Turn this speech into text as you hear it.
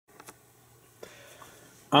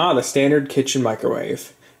Ah, the standard kitchen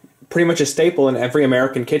microwave. Pretty much a staple in every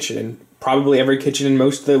American kitchen, and probably every kitchen in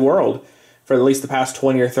most of the world for at least the past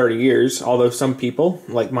 20 or 30 years, although some people,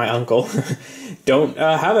 like my uncle, don't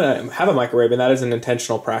have a microwave, and that is an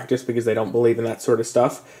intentional practice because they don't believe in that sort of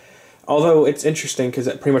stuff. Although it's interesting because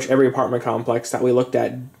at pretty much every apartment complex that we looked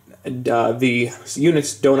at, the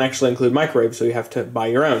units don't actually include microwaves, so you have to buy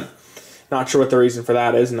your own. Not sure what the reason for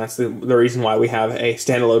that is, and that's the reason why we have a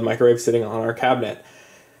standalone microwave sitting on our cabinet.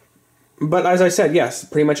 But as I said, yes,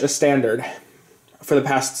 pretty much a standard for the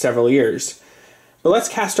past several years. But let's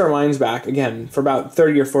cast our minds back again for about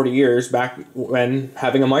 30 or 40 years back when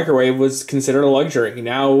having a microwave was considered a luxury.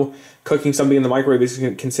 Now, cooking something in the microwave is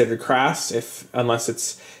considered crass, unless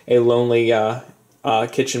it's a lonely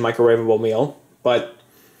kitchen microwavable meal. But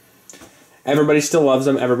everybody still loves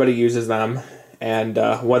them. Everybody uses them, and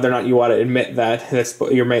whether or not you want to admit that that's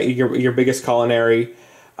your biggest culinary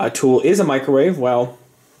tool is a microwave, well,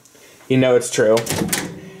 you know it's true.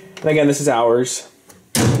 And again, this is ours.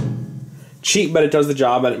 Cheap, but it does the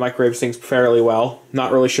job, and it microwaves things fairly well.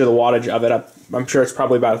 Not really sure the wattage of it. I'm sure it's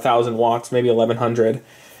probably about 1,000 watts, maybe 1,100,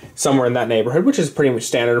 somewhere in that neighborhood, which is pretty much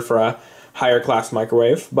standard for a higher class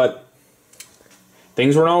microwave. But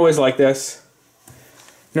things weren't always like this.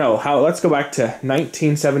 No, let's go back to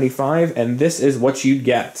 1975, and this is what you'd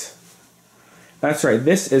get. That's right,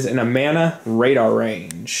 this is an Amana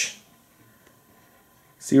Radarange.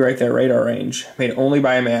 See right there, Radarange, made only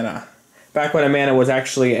by Amana. Back when Amana was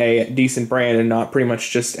actually a decent brand and not pretty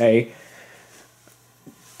much just a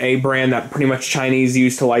brand that pretty much Chinese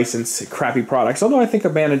use to license crappy products. Although I think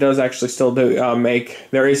Amana does actually still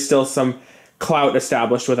there is still some clout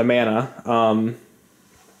established with Amana.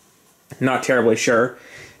 Not terribly sure.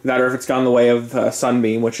 That or if it's gone the way of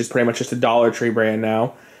Sunbeam, which is pretty much just a Dollar Tree brand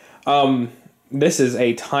now. This is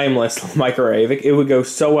a timeless microwave. It would go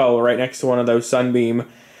so well right next to one of those Sunbeam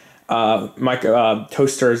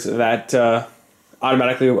toasters that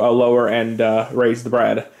automatically lower and raise the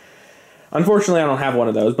bread. Unfortunately, I don't have one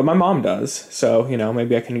of those, but my mom does. So, you know,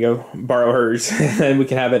 maybe I can go borrow hers and we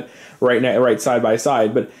can have it right side by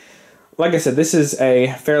side. But like I said, this is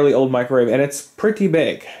a fairly old microwave, and it's pretty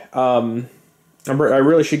big. I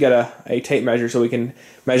really should get a tape measure so we can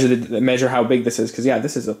measure how big this is, because yeah,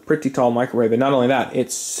 this is a pretty tall microwave, and not only that,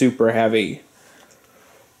 it's super heavy.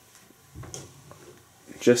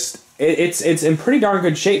 It's in pretty darn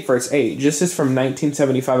good shape for its age. This is from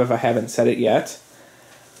 1975 if I haven't said it yet.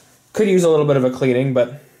 Could use a little bit of a cleaning,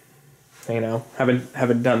 but you know,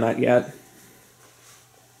 haven't done that yet.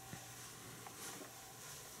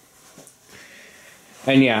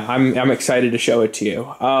 And yeah, I'm excited to show it to you.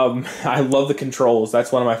 I love the controls.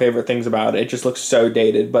 That's one of my favorite things about it. It just looks so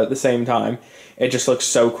dated, but at the same time, it just looks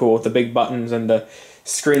so cool with the big buttons and the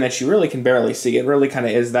screen that you really can barely see. It really kind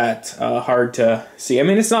of is that hard to see. I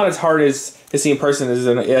mean, it's not as hard to see in person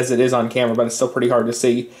as it is on camera, but it's still pretty hard to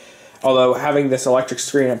see. Although having this electric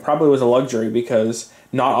screen, it probably was a luxury because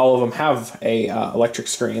not all of them have a electric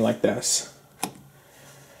screen like this.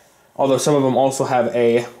 Although some of them also have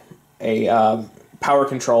a power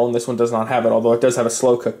control, and this one does not have it, although it does have a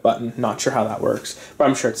slow cook button. Not sure how that works, but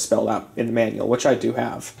I'm sure it's spelled out in the manual, which I do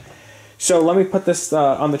have. So let me put this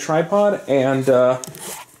on the tripod, and I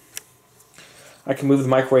can move the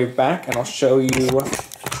microwave back, and I'll show you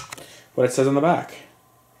what it says on the back.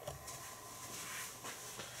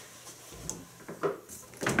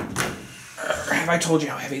 Have I told you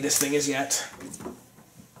how heavy this thing is yet?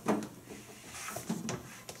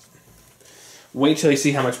 Wait till you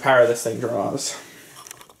see how much power this thing draws.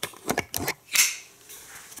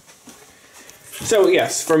 So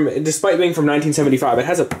yes, despite being from 1975, it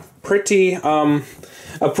has a pretty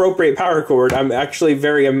appropriate power cord. I'm actually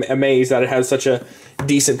very amazed that it has such a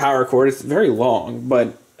decent power cord. It's very long,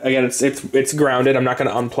 but again, it's grounded. I'm not going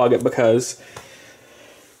to unplug it because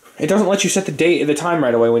it doesn't let you set the time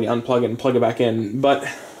right away when you unplug it and plug it back in. But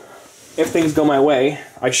if things go my way,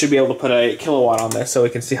 I should be able to put a kilowatt on this so we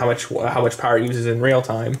can see how much power it uses in real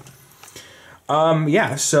time.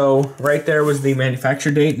 Yeah, so right there was the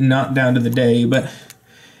manufacture date, not down to the day, but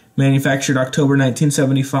manufactured October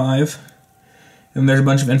 1975. And there's a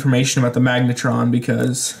bunch of information about the magnetron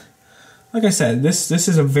because, like I said, this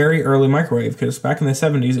is a very early microwave, because back in the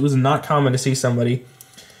 70s it was not common to see somebody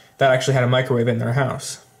that actually had a microwave in their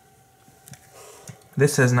house.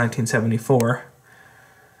 This says 1974.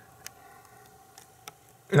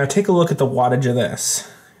 Now take a look at the wattage of this.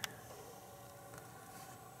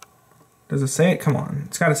 Does it say it? Come on.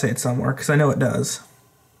 It's got to say it somewhere, because I know it does.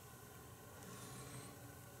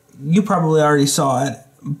 You probably already saw it,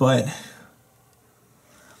 but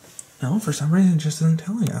no, for some reason it just isn't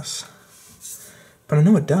telling us. But I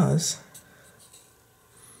know it does.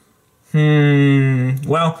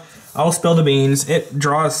 Well, I'll spill the beans. It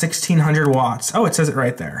draws 1600 watts. Oh, it says it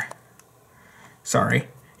right there. Sorry.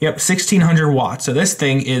 Yep, 1600 watts. So this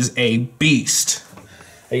thing is a beast.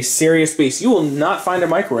 A serious beast. You will not find a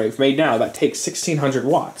microwave made now that takes 1600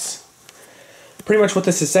 watts. Pretty much what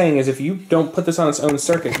this is saying is if you don't put this on its own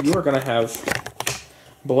circuit, you are going to have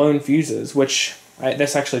blown fuses, which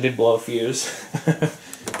this actually did blow a fuse.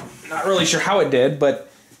 Not really sure how it did,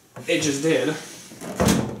 but it just did.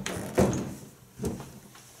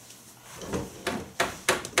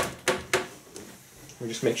 Let me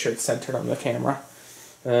just make sure it's centered on the camera.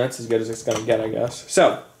 That's as good as it's going to get, I guess.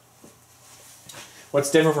 So, what's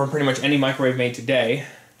different from pretty much any microwave made today?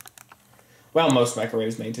 Well, most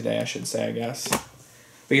microwaves made today, I should say, I guess.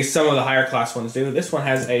 Because some of the higher class ones do. This one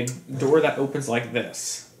has a door that opens like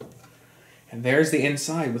this. And there's the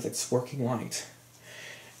inside with its working light.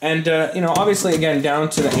 And, you know, obviously, again, down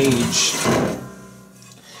to the age.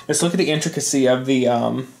 Let's look at the intricacy of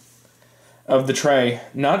the tray.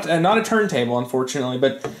 Not a turntable, unfortunately,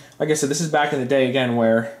 but like I said, this is back in the day, again,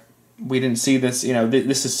 where we didn't see this, you know,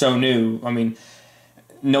 this is so new. I mean,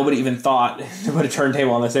 nobody even thought to put a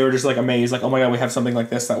turntable on this. They were just, like, amazed, like, oh my god, we have something like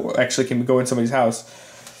this that actually can go in somebody's house.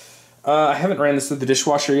 I haven't ran this through the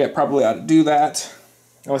dishwasher yet. Probably ought to do that.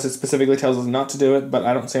 Unless it specifically tells us not to do it, but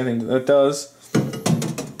I don't see anything that does.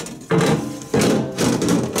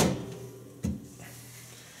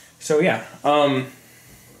 So, yeah.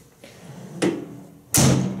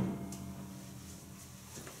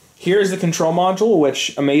 Here's the control module,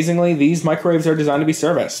 which, amazingly, these microwaves are designed to be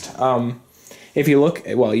serviced. If you look,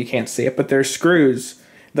 well, you can't see it, but there's screws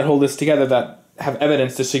that hold this together that have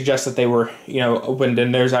evidence to suggest that they were, you know, opened,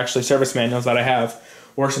 and there's actually service manuals that I have,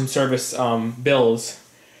 or some service bills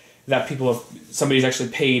that somebody's actually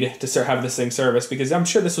paid to have this thing serviced, because I'm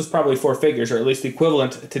sure this was probably 4 figures, or at least the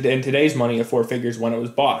equivalent to in today's money of 4 figures when it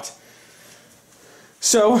was bought.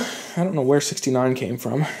 So, I don't know where 69 came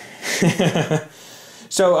from.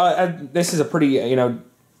 So, this is a pretty, you know,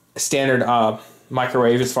 standard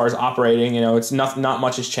microwave as far as operating. You know, it's not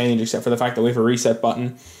much has changed except for the fact that we have a reset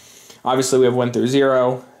button. Obviously, we have 1 through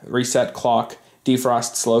 0, reset, clock,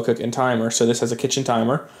 defrost, slow cook, and timer. So this has a kitchen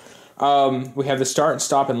timer. We have the start and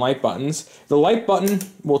stop and light buttons. The light button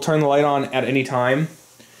will turn the light on at any time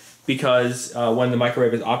because when the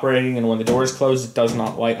microwave is operating and when the door is closed, it does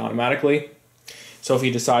not light automatically. So if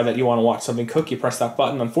you decide that you want to watch something cook, you press that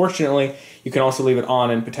button. Unfortunately, you can also leave it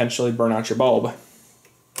on and potentially burn out your bulb.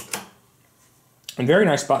 And very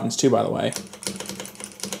nice buttons too, by the way.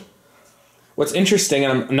 What's interesting,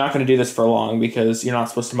 and I'm not going to do this for long because you're not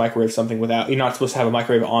supposed to microwave something without, you're not supposed to have a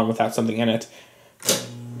microwave on without something in it.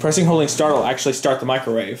 Pressing holding start will actually start the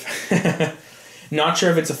microwave. Not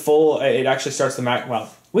sure if it's a full, it actually starts the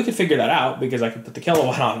well, we could figure that out because I could put the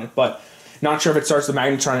kilowatt on it, but not sure if it starts the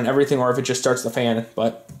magnetron and everything or if it just starts the fan,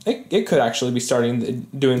 but it could actually be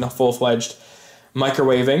doing the full-fledged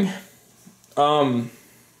microwaving.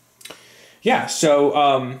 Yeah,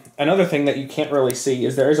 so another thing that you can't really see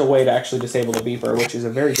is there is a way to actually disable the beeper, which is a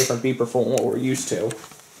very different beeper from what we're used to.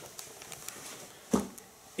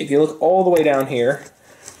 If you look all the way down here,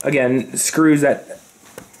 again, screws that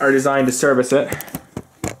are designed to service it.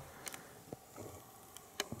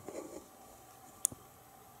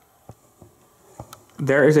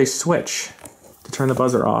 There is a switch to turn the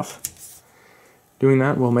buzzer off. Doing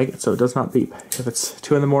that will make it so it does not beep. If it's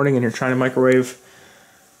 2 in the morning and you're trying to microwave,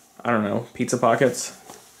 I don't know, pizza pockets.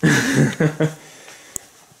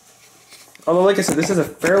 Although, like I said, this is a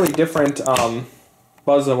fairly different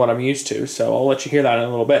buzz than what I'm used to, so I'll let you hear that in a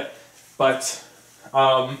little bit. But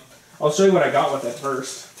I'll show you what I got with it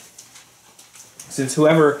first. Since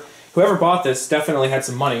whoever bought this definitely had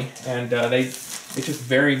some money, and they took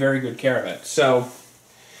very, very good care of it. So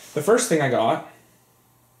the first thing I got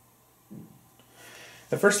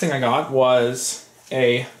was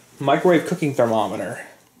a microwave cooking thermometer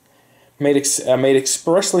made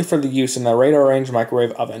expressly for the use in the Radarange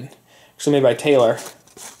microwave oven. Actually made by Taylor.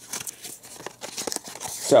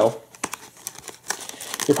 So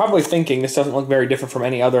you're probably thinking this doesn't look very different from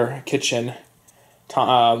any other kitchen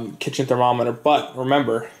thermometer, but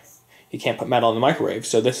remember, you can't put metal in the microwave,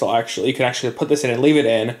 so this will actually, you can actually put this in and leave it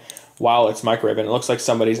in while it's microwaving. It looks like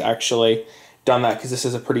somebody's actually done that because this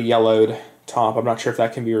is a pretty yellowed top. I'm not sure if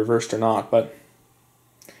that can be reversed or not, but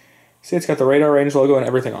see, it's got the Radarange logo and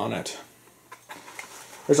everything on it.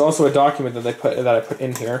 There's also a document that I put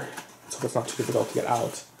in here, so it's not too difficult to get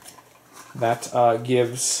out, that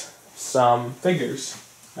gives some figures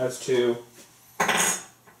as to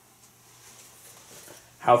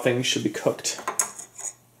how things should be cooked.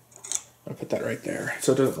 I'll put that right there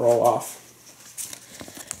so it doesn't roll off.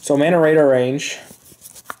 So Amana Radarange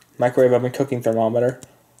microwave oven cooking thermometer.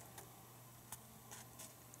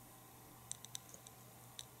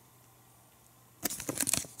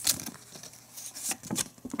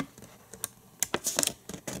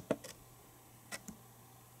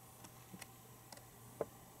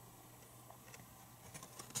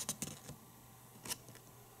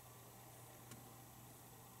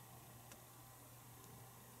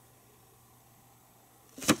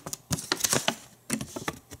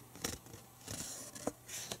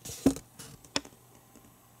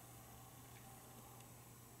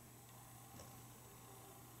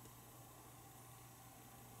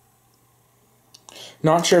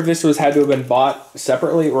 Not sure if this had to have been bought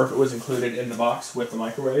separately or if it was included in the box with the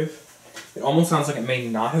microwave. It almost sounds like it may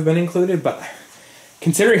not have been included, but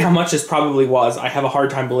considering how much this probably was, I have a hard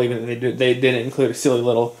time believing that they didn't include a silly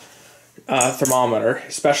little thermometer,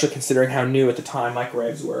 especially considering how new at the time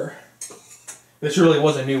microwaves were. This really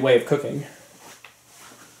was a new way of cooking.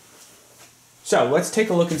 So let's take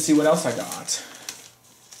a look and see what else I got.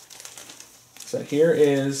 So here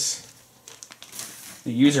is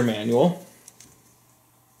the user manual.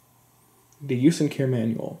 The use and care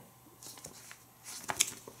manual.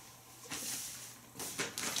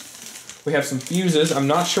 We have some fuses. I'm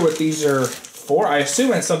not sure what these are for. I assume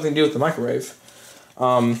it has something to do with the microwave.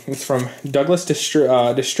 It's from Douglas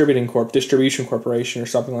Distribution Corporation or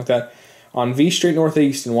something like that on V Street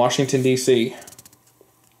Northeast in Washington, D.C.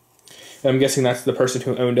 I'm guessing that's the person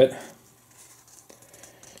who owned it.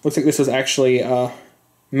 Looks like this was actually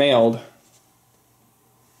mailed.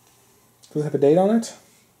 Does it have a date on it?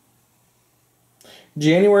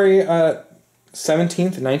 January 17th,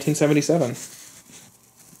 1977. If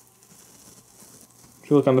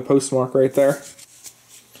you look on the postmark right there.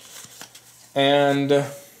 And,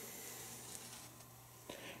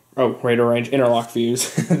 oh, Radarange interlock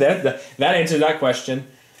fuse. that answers that question.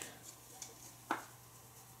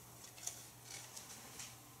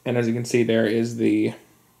 And as you can see, there is the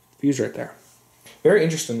fuse right there. Very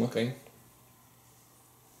interesting looking.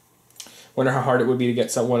 Wonder how hard it would be to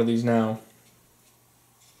get one of these now.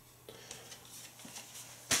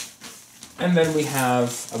 And then we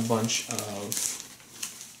have a bunch of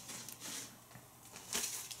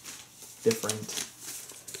different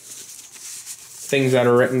things that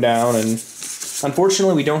are written down, and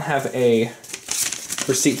unfortunately we don't have a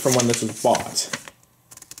receipt from when this was bought.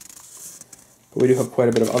 But we do have quite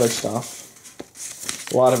a bit of other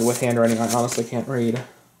stuff. A lot of it with handwriting I honestly can't read.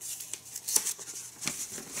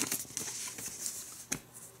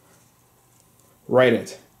 Write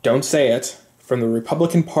it. Don't say it. From the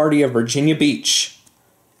Republican Party of Virginia Beach.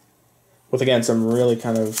 With, again, some really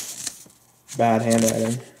kind of bad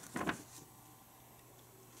handwriting.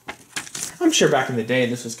 I'm sure back in the day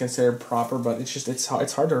this was considered proper, but it's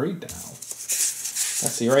hard to read now.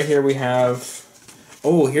 Let's see, right here we have,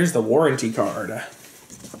 oh, here's the warranty card.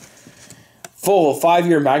 Full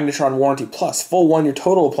 5-year magnetron warranty plus full 1-year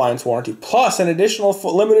total appliance warranty plus an additional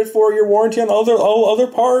limited 4-year warranty on all other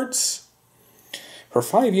parts. For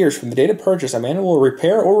 5 years from the date of purchase, Amana will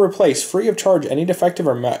repair or replace free of charge any defective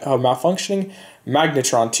or malfunctioning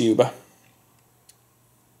magnetron tube.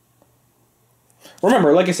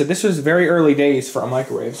 Remember, like I said, this was very early days for a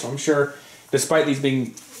microwave, so I'm sure, despite these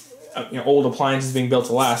being old appliances being built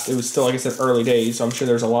to last, it was still, like I said, early days, so I'm sure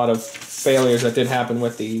there's a lot of failures that did happen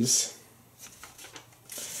with these.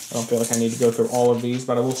 I don't feel like I need to go through all of these,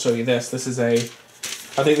 but I will show you this. I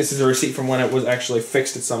think this is a receipt from when it was actually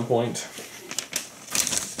fixed at some point.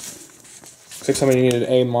 Looks like somebody needed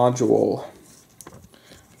a module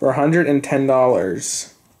for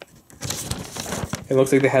 $110. It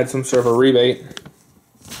looks like they had some sort of a rebate.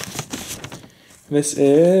 This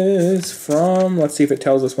is from, let's see if it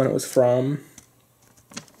tells us when it was from.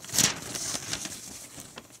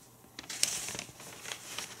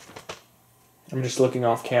 I'm just looking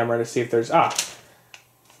off camera to see if there's,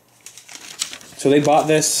 So they bought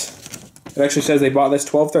this, it actually says they bought this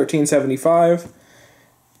 12/13/75.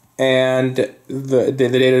 And the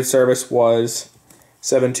date of service was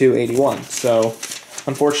 7/2/81. So,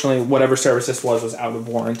 unfortunately, whatever service this was out of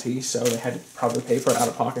warranty, so they had to probably pay for it out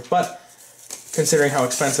of pocket. But, considering how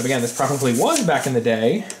expensive, again, this probably was back in the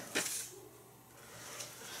day,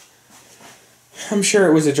 I'm sure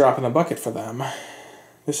it was a drop in the bucket for them.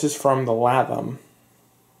 This is from the Latham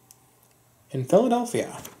in Philadelphia.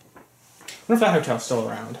 I wonder if that hotel's still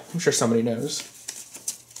around. I'm sure somebody knows.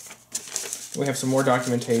 We have some more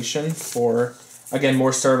documentation for, again,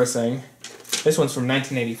 more servicing. This one's from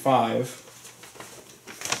 1985.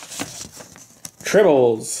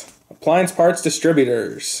 Tribbles, Appliance Parts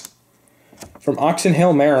Distributors, from Oxon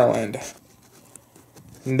Hill, Maryland.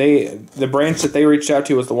 The branch that they reached out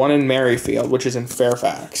to was the one in Maryfield, which is in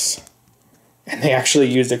Fairfax. And they actually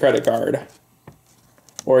used a credit card.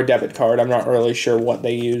 Or a debit card. I'm not really sure what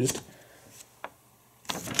they used.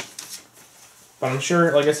 But I'm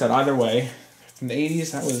sure, like I said, either way, in the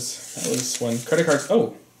 80s, that was when credit cards...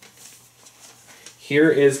 Oh! Here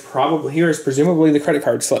is presumably the credit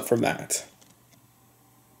card slip from that.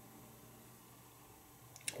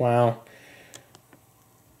 Wow.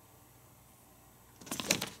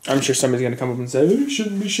 I'm sure somebody's going to come up and say, you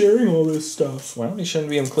shouldn't be sharing all this stuff. Well, you shouldn't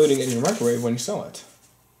be including it in your microwave when you sell it.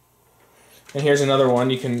 And here's another one.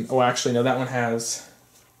 You can... Oh, actually, no, that one has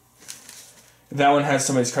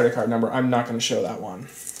somebody's credit card number. I'm not going to show that one.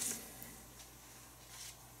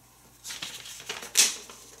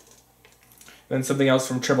 Then something else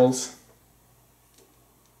from Tribbles.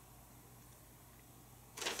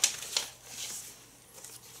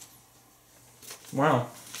 Wow.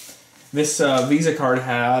 This Visa card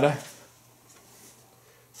had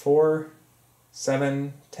 4,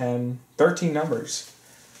 7, 10, 13 numbers.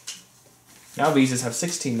 Now Visas have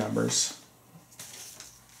 16 numbers.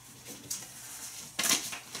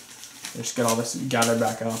 Let's get all this gathered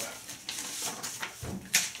back up.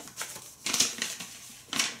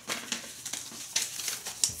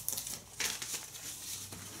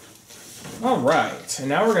 Alright, and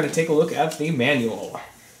now we're going to take a look at the manual.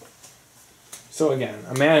 So again,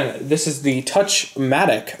 Amana, this is the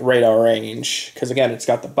Touch-Matic Radarange, because again, it's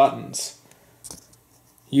got the buttons.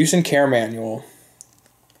 Use and care manual.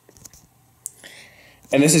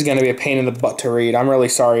 And this is going to be a pain in the butt to read. I'm really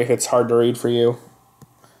sorry if it's hard to read for you.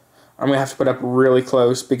 I'm going to have to put up really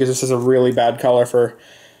close because this is a really bad color for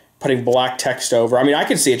putting black text over. I mean, I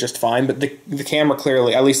can see it just fine, but the camera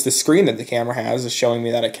clearly, at least the screen that the camera has, is showing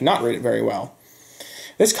me that it cannot read it very well.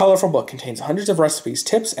 This colorful book contains hundreds of recipes,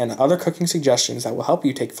 tips, and other cooking suggestions that will help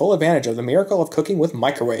you take full advantage of the miracle of cooking with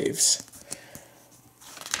microwaves.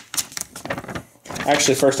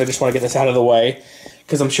 Actually, first I just want to get this out of the way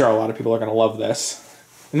because I'm sure a lot of people are going to love this.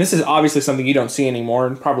 And this is obviously something you don't see anymore,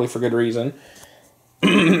 and probably for good reason.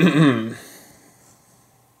 In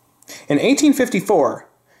 1854,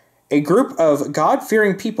 a group of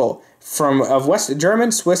God-fearing people of West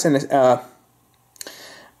German, Swiss, and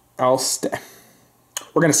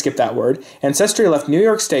we're going to skip that word. Ancestry left New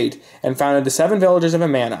York State and founded the 7 villages of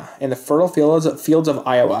Amana in the fertile fields of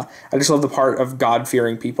Iowa. I just love the part of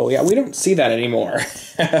God-fearing people. Yeah, we don't see that anymore.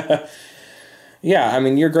 Yeah, I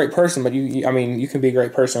mean, you're a great person, but you can be a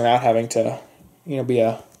great person without having to, be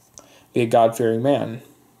a God-fearing man.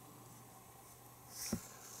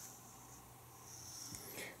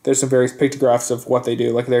 There's some various pictographs of what they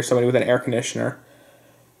do. Like there's somebody with an air conditioner.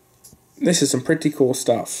 This is some pretty cool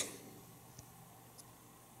stuff.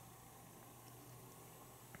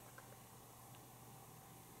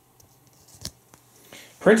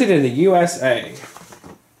 Printed in the USA.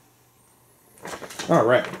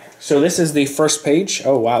 Alright, so this is the first page.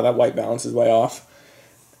 Oh wow, that white balance is way off.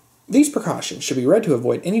 These precautions should be read to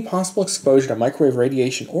avoid any possible exposure to microwave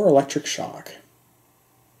radiation or electric shock.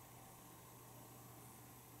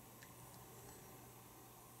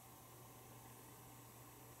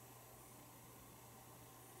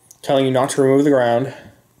 Telling you not to remove the ground.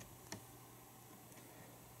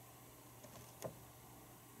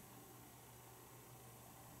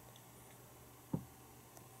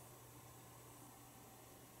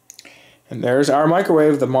 And there's our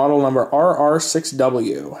microwave, the model number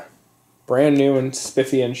RR-6W. Brand new and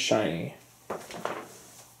spiffy and shiny.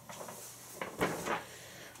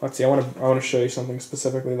 Let's see, I want to show you something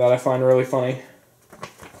specifically that I find really funny.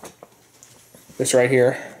 This right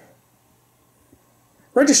here.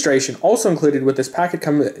 Registration also included with this packet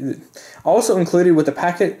the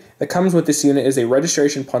packet that comes with this unit is a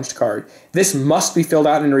registration punched card. This must be filled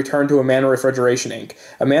out and returned to Amana Refrigeration Inc.,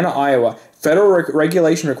 Amana, Iowa. Federal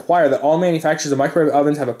regulation require that all manufacturers of microwave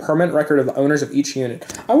ovens have a permanent record of the owners of each unit.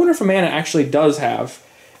 I wonder if Amana actually does have,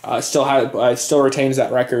 still retains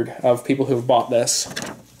that record of people who have bought this.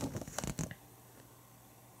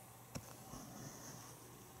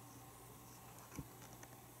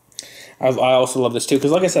 I also love this too,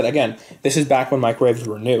 because like I said, again, this is back when microwaves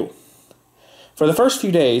were new. For the first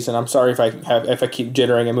few days, and I'm sorry if I keep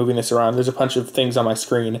jittering and moving this around, there's a bunch of things on my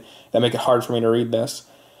screen that make it hard for me to read this.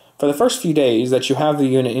 For the first few days that you have the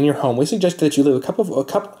unit in your home, we suggest that you leave a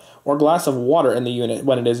cup or glass of water in the unit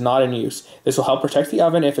when it is not in use. This will help protect the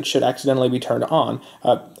oven if it should accidentally be turned on.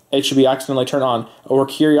 Or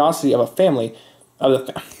curiosity of a family.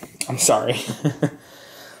 I'm sorry.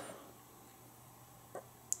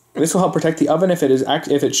 This will help protect the oven if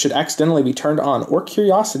it should accidentally be turned on, or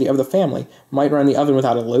curiosity of the family might run the oven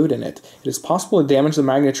without a load in it. It is possible to damage the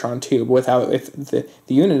magnetron tube if the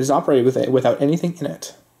unit is operated without anything in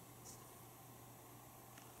it.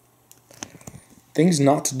 Things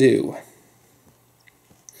not to do.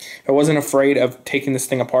 If I wasn't afraid of taking this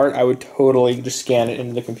thing apart, I would totally just scan it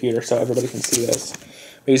into the computer so everybody can see this.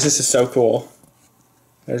 Because this is so cool.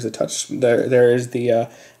 There's the touch. There is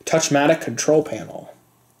the Touchmatic control panel.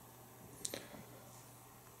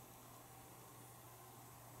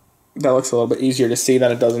 That looks a little bit easier to see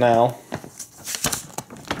than it does now.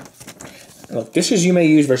 And look, dishes you may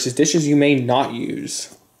use versus dishes you may not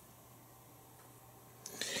use.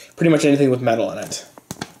 Pretty much anything with metal in it.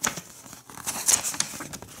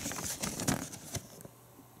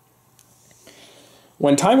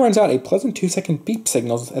 When time runs out, a pleasant 2-second beep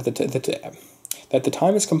signals that the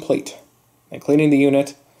time is complete. And cleaning the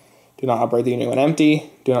unit. Do not operate the unit when empty.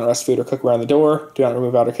 Do not rest food or cookware on the door. Do not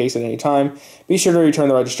remove outer case at any time. Be sure to return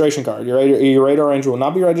the registration card. Your Radarange will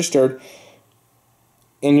not be registered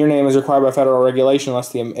in your name as required by federal regulation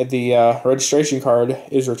unless the registration card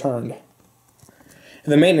is returned.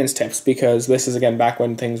 And the maintenance tips, because this is, again, back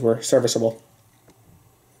when things were serviceable.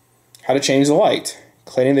 How to change the light.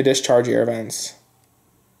 Cleaning the discharge air vents.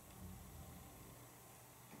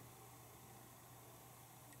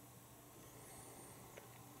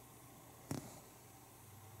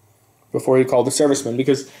 Before you call the serviceman,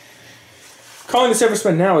 because calling the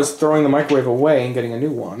serviceman now is throwing the microwave away and getting a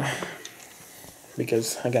new one.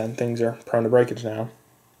 Because, again, things are prone to breakage now.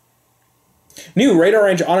 New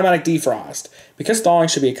Radarange automatic defrost. Because thawing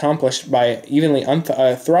should be accomplished throughout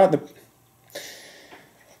the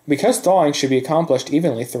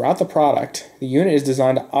product, the unit is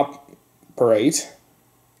designed to operate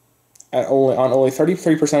on only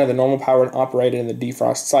 33% of the normal power operated in the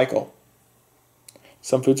defrost cycle.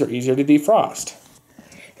 Some foods are easier to defrost.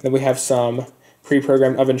 And then we have some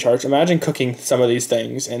pre-programmed oven charts. Imagine cooking some of these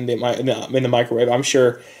things in the microwave. I'm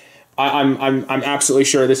sure, I'm absolutely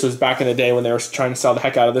sure this was back in the day when they were trying to sell the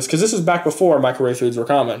heck out of this, because this was back before microwave foods were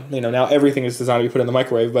common. You know, now everything is designed to be put in the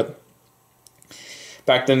microwave, but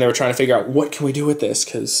back then they were trying to figure out what can we do with this,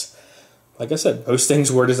 because, like I said, most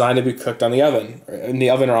things were designed to be cooked on the oven,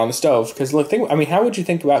 or on the stove. Because look, how would you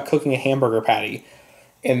think about cooking a hamburger patty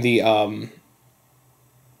in the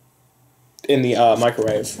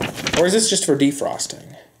microwave? Or is this just for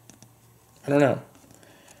defrosting? I don't know.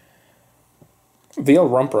 Veal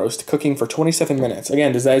rump roast, cooking for 27 minutes.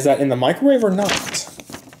 Again, is that in the microwave or not?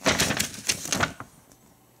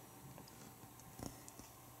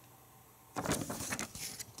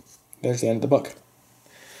 There's the end of the book.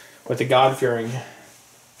 With the God-fearing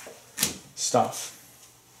stuff.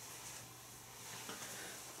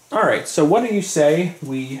 Alright, so what do you say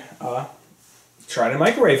we try to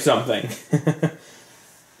microwave something?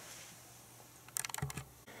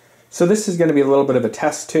 So this is going to be a little bit of a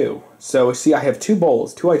test too. So see, I have two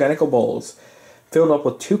identical bowls, filled up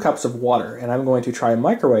with 2 cups of water, and I'm going to try a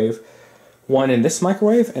microwave, one in this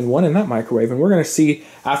microwave and one in that microwave, and we're going to see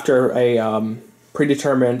after a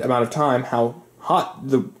predetermined amount of time how hot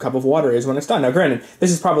the cup of water is when it's done. Now granted, this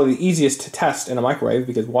is probably the easiest to test in a microwave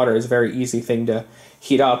because water is a very easy thing to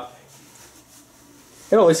heat up.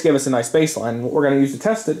 It'll at least give us a nice baseline. What we're going to use to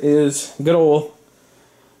test it is good old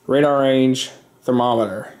Radarange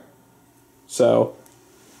thermometer. So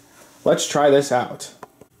let's try this out.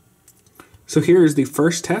 So here is the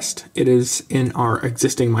first test. It is in our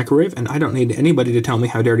existing microwave, and I don't need anybody to tell me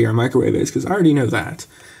how dirty our microwave is because I already know that.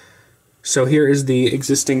 So here is the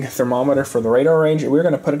existing thermometer for the Radarange, and we're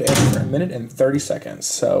going to put it in for 1 minute and 30 seconds.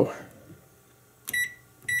 So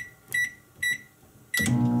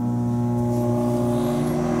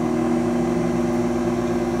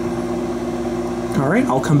alright,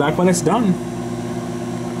 I'll come back when it's done.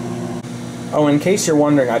 Oh, in case you're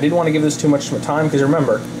wondering, I didn't want to give this too much time because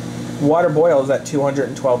remember, water boils at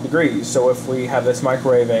 212 degrees. So if we have this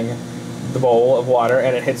microwaving the bowl of water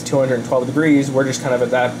and it hits 212 degrees, we're just kind of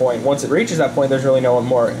at that point. Once it reaches that point, there's really no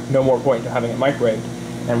more point to having it microwaved.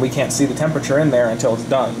 And we can't see the temperature in there until it's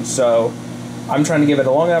done. So I'm trying to give it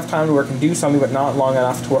a long enough time to where it can do something, but not long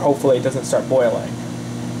enough to where hopefully it doesn't start boiling.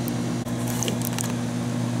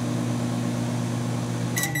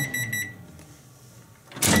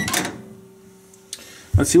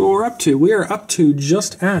 Let's see what we're up to. We are up to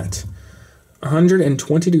just at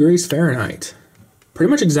 120 degrees Fahrenheit.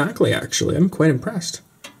 Pretty much exactly, actually. I'm quite impressed.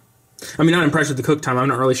 I mean, not impressed with the cook time. I'm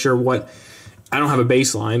not really sure what... I don't have a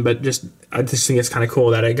baseline, but I just think it's kind of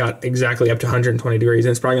cool that it got exactly up to 120 degrees.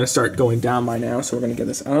 And it's probably going to start going down by now, so we're going to get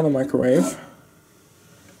this out of the microwave.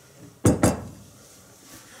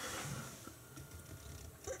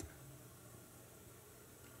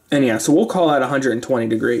 And yeah, so we'll call that 120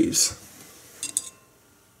 degrees.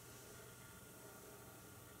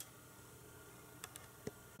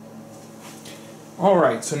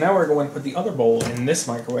 Alright, so now we're going to put the other bowl in this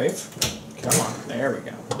microwave. Come on, there we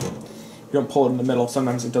go. You don't pull it in the middle,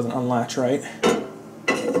 sometimes it doesn't unlatch right.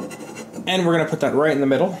 And we're going to put that right in the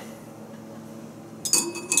middle.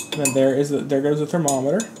 And then there goes the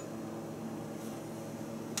thermometer.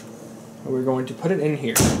 And we're going to put it in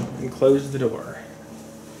here and close the door.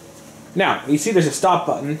 Now, you see there's a stop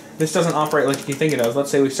button. This doesn't operate like you think it does.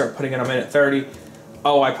 Let's say we start putting in a minute 30.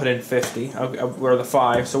 Oh, I put in 50, or the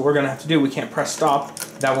 5. So what we're going to have to do, we can't press stop.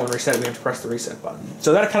 That won't reset it. We have to press the reset button.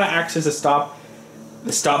 So that kind of acts as a stop.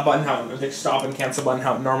 The stop button, the stop and cancel button,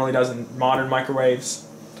 how it normally does in modern microwaves.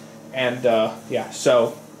 And yeah,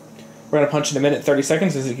 so we're going to punch in a minute 30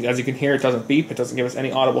 seconds. As you can hear, it doesn't beep. It doesn't give us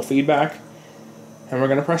any audible feedback. And we're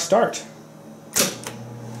going to press start.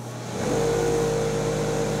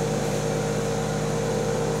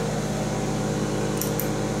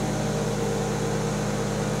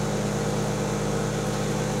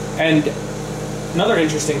 And another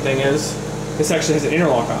interesting thing is, this actually has an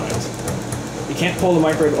interlock on it. You can't pull the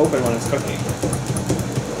microwave open when it's cooking.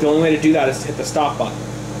 The only way to do that is to hit the stop button.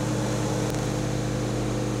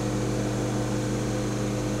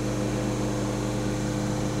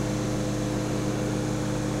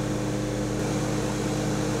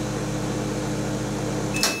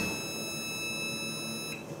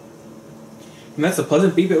 And that's the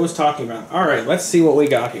pleasant beep it was talking about. Alright, let's see what we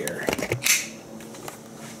got here.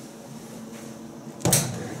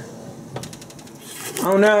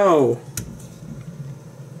 Oh no!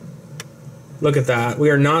 Look at that. We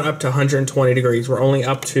are not up to 120 degrees. We're only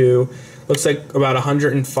up to, looks like about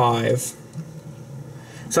 105.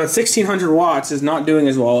 So at 1600 watts is not doing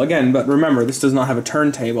as well. Again, but remember, this does not have a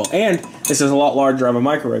turntable. And this is a lot larger of a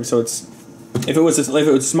microwave, so it's, if it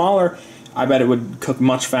was smaller, I bet it would cook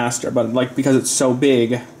much faster. But like, because it's so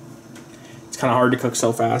big, it's kind of hard to cook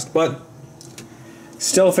so fast. But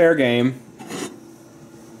still fair game.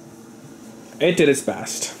 It did its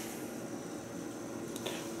best.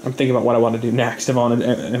 I'm thinking about what I want to do next.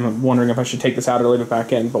 I'm wondering if I should take this out or leave it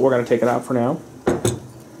back in, but we're going to take it out for now.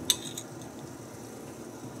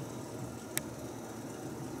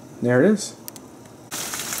 There it is.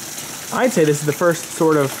 I'd say this is the first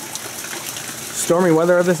sort of stormy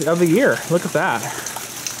weather of the year. Look at that.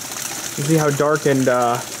 You see how dark and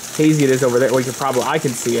hazy it is over there. Well, I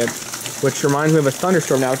can see it, which reminds me of a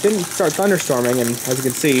thunderstorm. Now, it didn't start thunderstorming, and as you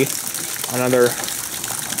can see, another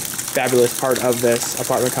fabulous part of this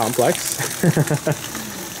apartment complex.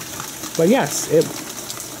 But yes,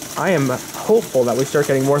 I am hopeful that we start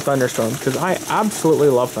getting more thunderstorms, because I absolutely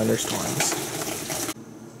love thunderstorms.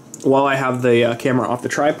 While I have the camera off the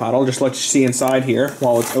tripod, I'll just let you see inside here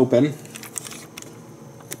while it's open.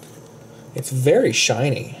 It's very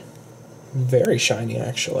shiny. Very shiny,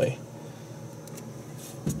 actually.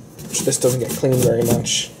 This doesn't get cleaned very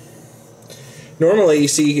much. Normally you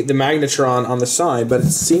see the magnetron on the side, but it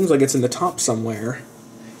seems like it's in the top somewhere.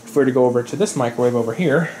 If we were to go over to this microwave over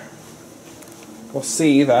here, we'll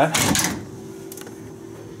see that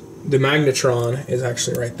the magnetron is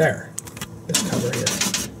actually right there. This cover here.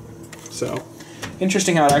 So,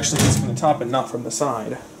 interesting how it actually hits from the top and not from the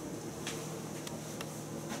side.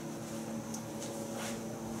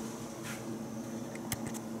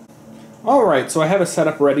 Alright, so I have a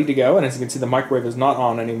setup ready to go, and as you can see the microwave is not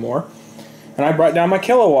on anymore. And I brought down my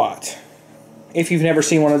kilowatt. If you've never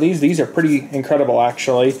seen one of these are pretty incredible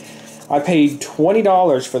actually. I paid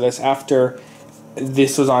 $20 for this after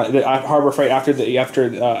this was on Harbor Freight, after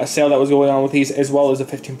a sale that was going on with these, as well as a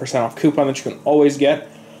 15% off coupon that you can always get.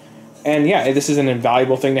 And yeah, this is an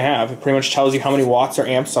invaluable thing to have. It pretty much tells you how many watts or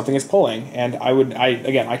amps something is pulling. And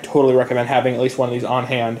I totally recommend having at least one of these on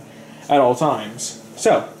hand at all times.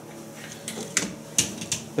 So,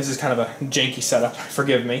 this is kind of a janky setup,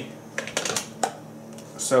 forgive me.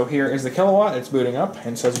 So here is the kilowatt, it's booting up,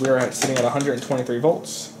 and says we're sitting at 123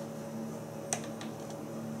 volts.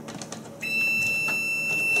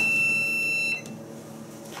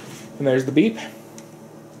 And there's the beep.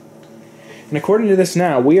 And according to this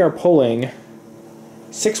now, we are pulling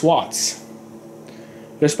 6 watts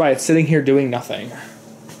just by it sitting here doing nothing.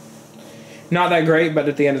 Not that great, but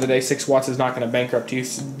at the end of the day, 6 watts is not going to bankrupt you.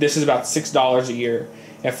 This is about $6 a year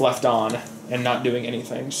if left on and not doing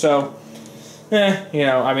anything. So, you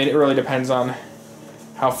know, I mean, it really depends on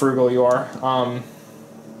how frugal you are.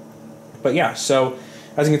 But yeah, so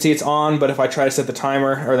as you can see, it's on, but if I try to set the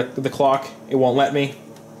timer or the clock, it won't let me.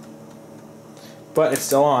 But it's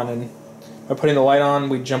still on, and by putting the light on,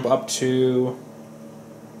 we jump up to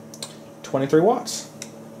 23 watts.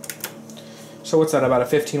 So what's that, about a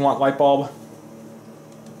 15-watt light bulb?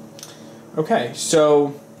 Okay,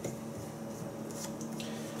 so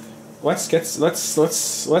let's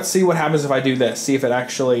see what happens if I do this. See if it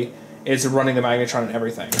actually is running the magnetron and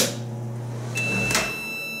everything.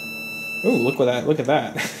 Ooh, look at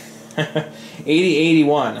that.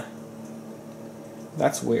 8081.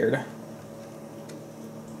 That's weird.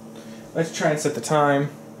 Let's try and set the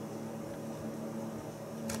time.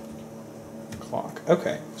 Clock.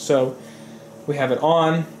 Okay, so we have it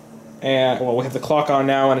on, and well, we have the clock on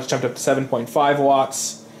now, and it's jumped up to 7.5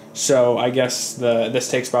 watts. So I guess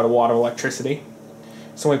this takes about a watt of electricity.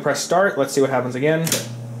 So when we press start, let's see what happens again.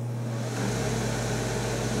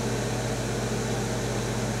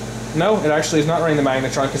 No, it actually is not running the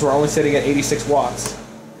magnetron because we're only sitting at 86 watts.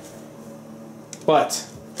 But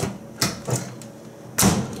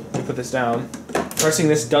let me put this down. Pressing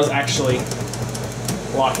this does actually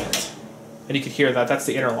lock it. And you can hear that. That's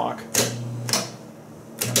the interlock.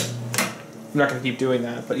 I'm not going to keep doing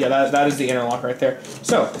that, but yeah, that is the interlock right there.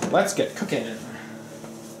 So let's get cooking.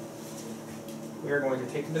 We are going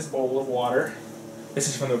to take this bowl of water. This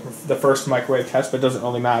is from the first microwave test, but it doesn't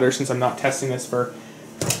really matter since I'm not testing this for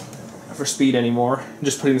speed anymore. I'm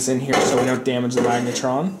just putting this in here so we don't damage the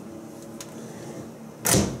magnetron.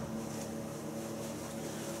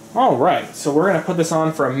 Alright, so we're going to put this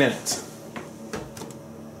on for a minute.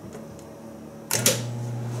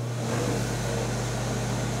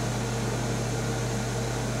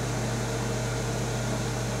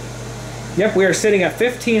 Yep, we are sitting at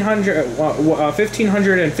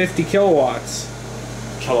 1,550 kilowatts.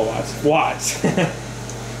 Watts.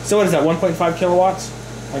 So what is that, 1.5 kilowatts,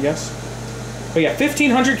 I guess? But yeah,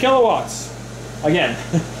 1,500 kilowatts. Again,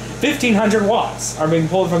 1,500 watts are being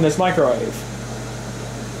pulled from this microwave.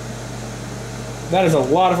 That is a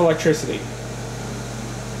lot of electricity.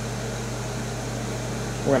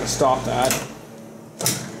 We're going to stop that.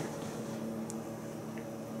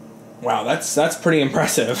 Wow, that's pretty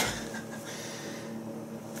impressive.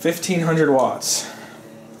 1,500 watts.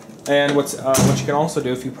 And what you can also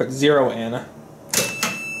do if you put 0 in,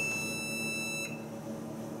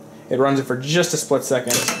 it runs it for just a split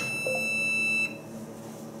second.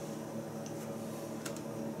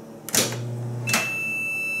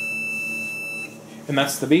 And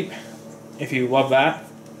that's the beep, if you love that.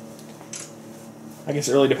 I guess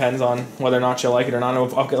it really depends on whether or not you like it or not.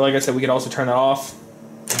 Like I said, we could also turn that off.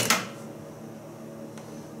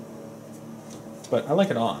 But I like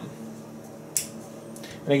it on.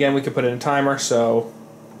 And again, we could put it in timer, so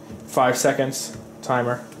 5 seconds,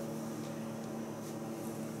 timer.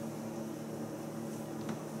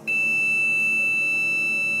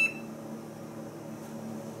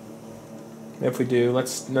 If we do,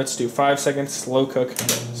 let's do 5 seconds, slow cook,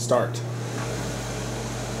 start.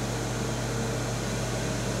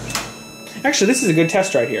 Actually, this is a good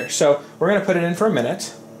test right here. So we're going to put it in for a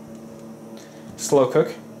minute, slow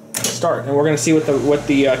cook, start, and we're going to see what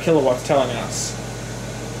the kilowatts telling us.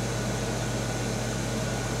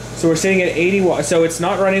 So we're sitting at 80 watts. So it's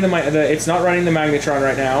not running the magnetron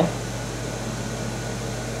right now,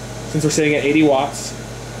 since we're sitting at 80 watts.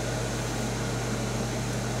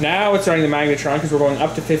 Now it's running the magnetron because we're going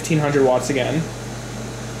up to 1,500 watts again.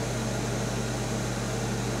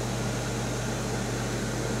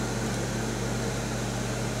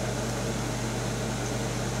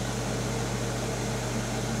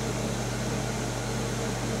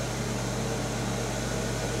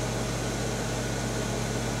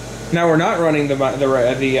 Now we're not running the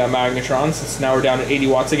magnetron, since now we're down at 80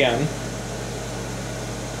 watts again.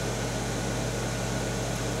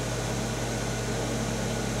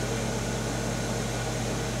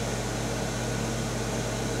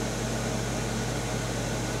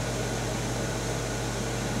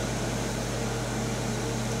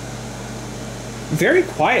 Very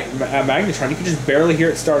quiet magnetron. You can just barely hear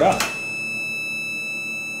it start up.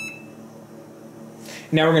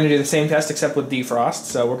 Now we're going to do the same test except with defrost.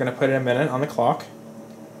 So we're going to put in a minute on the clock.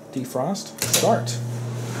 Defrost, start.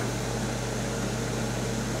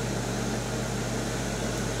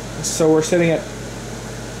 So we're sitting at...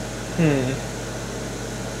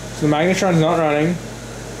 So the magnetron's not running.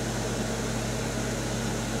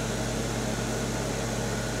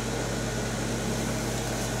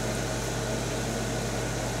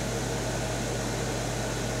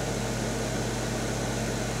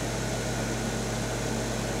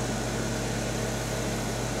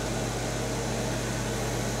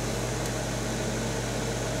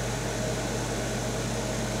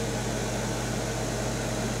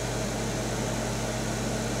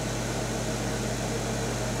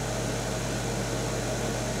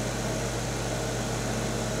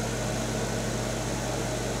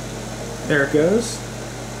 There it goes.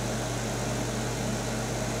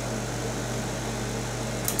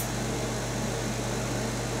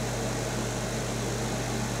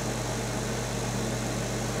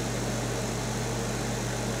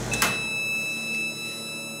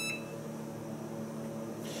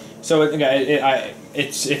 So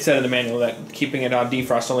it said in the manual that keeping it on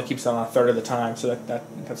defrost only keeps it on a third of the time, so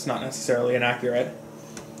that's not necessarily inaccurate.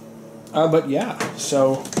 But yeah,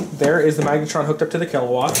 so there is the magnetron hooked up to the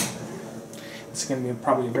kilowatt. It's going to be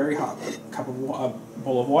probably a very hot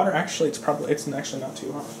bowl of water. Actually, it's actually not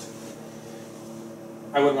too hot.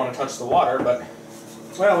 I wouldn't want to touch the water, but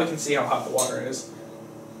well, we can see how hot the water is.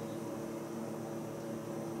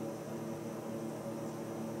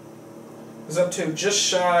 It's up to just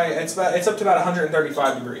shy. It's up to about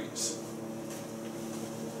 135 degrees.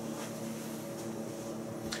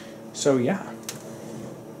 So yeah.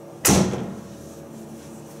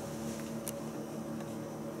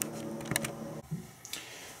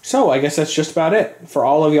 So I guess that's just about it for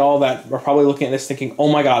all of y'all that are probably looking at this thinking,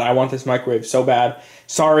 "Oh my God, I want this microwave so bad."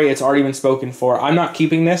 Sorry, it's already been spoken for. I'm not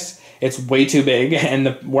keeping this. It's way too big,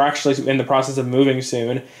 and we're actually in the process of moving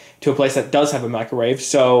soon to a place that does have a microwave.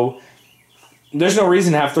 So there's no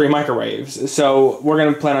reason to have 3 microwaves. So we're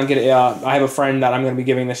going to plan on getting... I have a friend that I'm going to be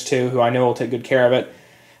giving this to who I know will take good care of it.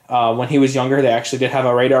 When he was younger, they actually did have a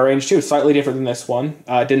Radarange too, slightly different than this one.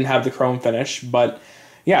 Didn't have the chrome finish, but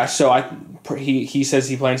yeah, so he says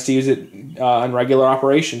he plans to use it in regular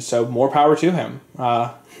operation, so more power to him.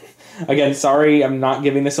 Again, sorry, I'm not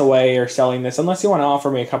giving this away or selling this, unless you want to offer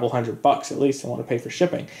me a couple $100 at least and want to pay for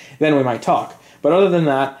shipping. Then we might talk. But other than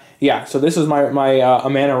that, yeah, so this is my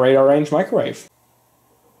Amana Radarange microwave.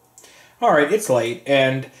 Alright, it's late,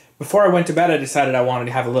 and before I went to bed, I decided I wanted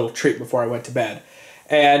to have a little treat before I went to bed.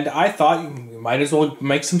 And I thought you might as well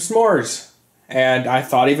make some s'mores. And I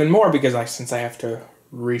thought even more, because since I have to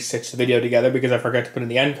re-stitch the video together because I forgot to put in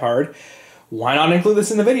the end card, why not include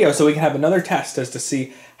this in the video so we can have another test as to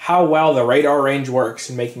see how well the Radarange works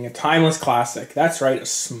in making a timeless classic. That's right, a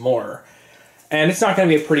s'more. And it's not going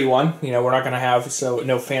to be a pretty one. You know, we're not going to have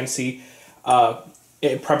no fancy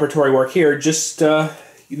preparatory work here. Just the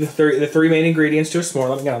three main ingredients to a s'more.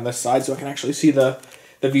 Let me get on this side so I can actually see the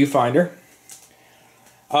viewfinder.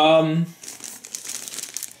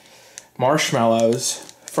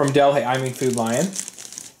 Marshmallows from Food Lion.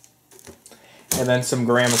 And then some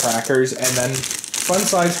graham crackers. And then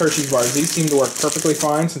fun-size Hershey's bars. These seem to work perfectly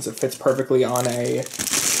fine since it fits perfectly on a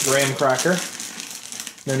graham cracker.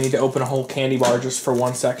 No need to open a whole candy bar just for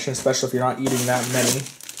one section, especially if you're not eating that many.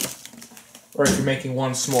 Or if you're making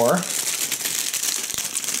one s'more.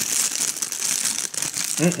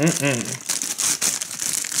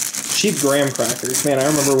 Cheap graham crackers. Man, I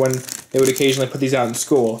remember when they would occasionally put these out in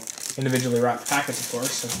school. Individually wrapped packets, of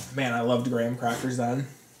course. And man, I loved graham crackers then.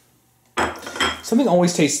 Something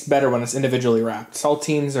always tastes better when it's individually wrapped.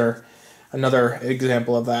 Saltines are another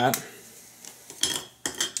example of that.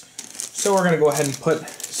 So we're going to go ahead and put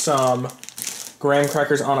some graham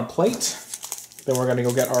crackers on a plate. Then we're going to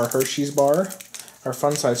go get our Hershey's bar, our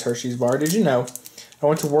fun-size Hershey's bar. Did you know, I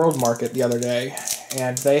went to World Market the other day,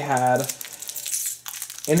 and they had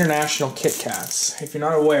international Kit Kats. If you're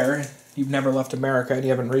not aware, you've never left America and you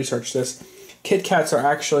haven't researched this, Kit Kats are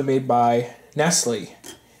actually made by Nestle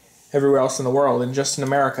everywhere else in the world, and just in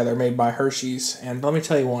America they're made by Hershey's. And let me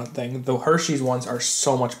tell you one thing, the Hershey's ones are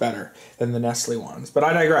so much better than the Nestle ones. But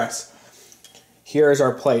I digress. Here is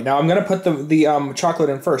our plate. Now I'm going to put the chocolate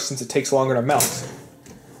in first since it takes longer to melt.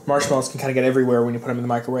 Marshmallows can kind of get everywhere when you put them in the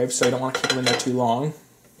microwave, so you don't want to keep them in there too long.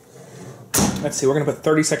 Let's see, we're going to put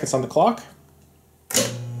 30 seconds on the clock.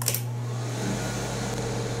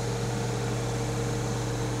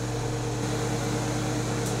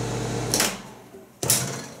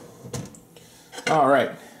 All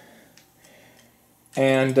right.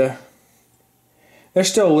 And they're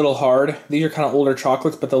still a little hard. These are kind of older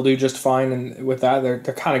chocolates, but they'll do just fine. And with that, they're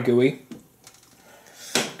kind of gooey.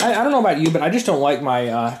 I don't know about you, but I just don't like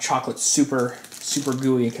my chocolate super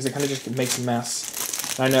gooey because it kind of just makes a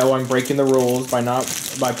mess. I know I'm breaking the rules by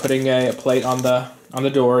putting a plate on the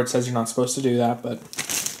door. It says you're not supposed to do that, but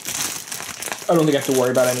I don't think I have to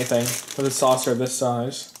worry about anything with a saucer this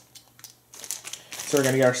size. So we're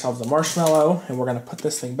going to get ourselves a marshmallow, and we're going to put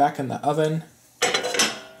this thing back in the oven.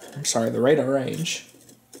 I'm sorry, the Radarange.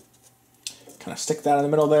 Kind of stick that in the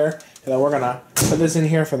middle there, and then we're going to put this in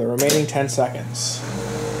here for the remaining 10 seconds.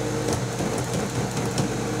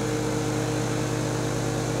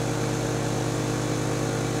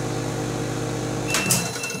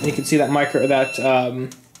 And you can see that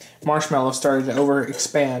marshmallow started to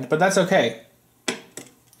overexpand, but that's okay.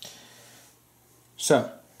 So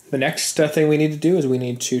The next thing we need to do is we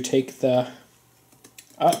need to take the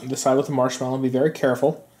side with the marshmallow and be very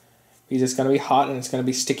careful, because it's going to be hot and it's going to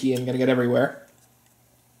be sticky and going to get everywhere.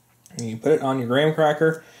 And you put it on your graham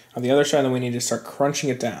cracker on the other side, and then we need to start crunching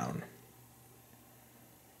it down.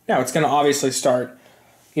 Now it's going to obviously start,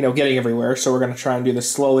 getting everywhere. So we're going to try and do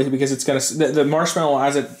this slowly, because it's going to the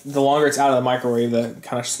marshmallow, the longer it's out of the microwave, the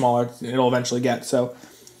kind of smaller it'll eventually get. So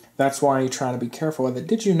that's why you try to be careful with it.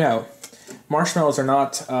 Did you know marshmallows are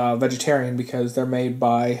not vegetarian, because they're made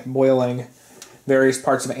by boiling various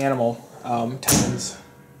parts of animal tendons?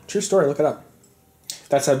 True story. Look it up.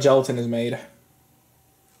 That's how gelatin is made.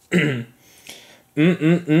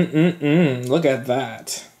 Look at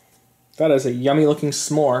that. That is a yummy looking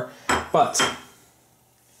s'more, but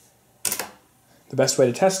the best way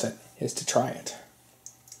to test it is to try it.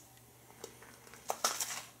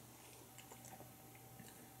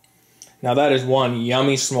 Now that is one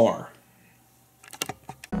yummy s'more.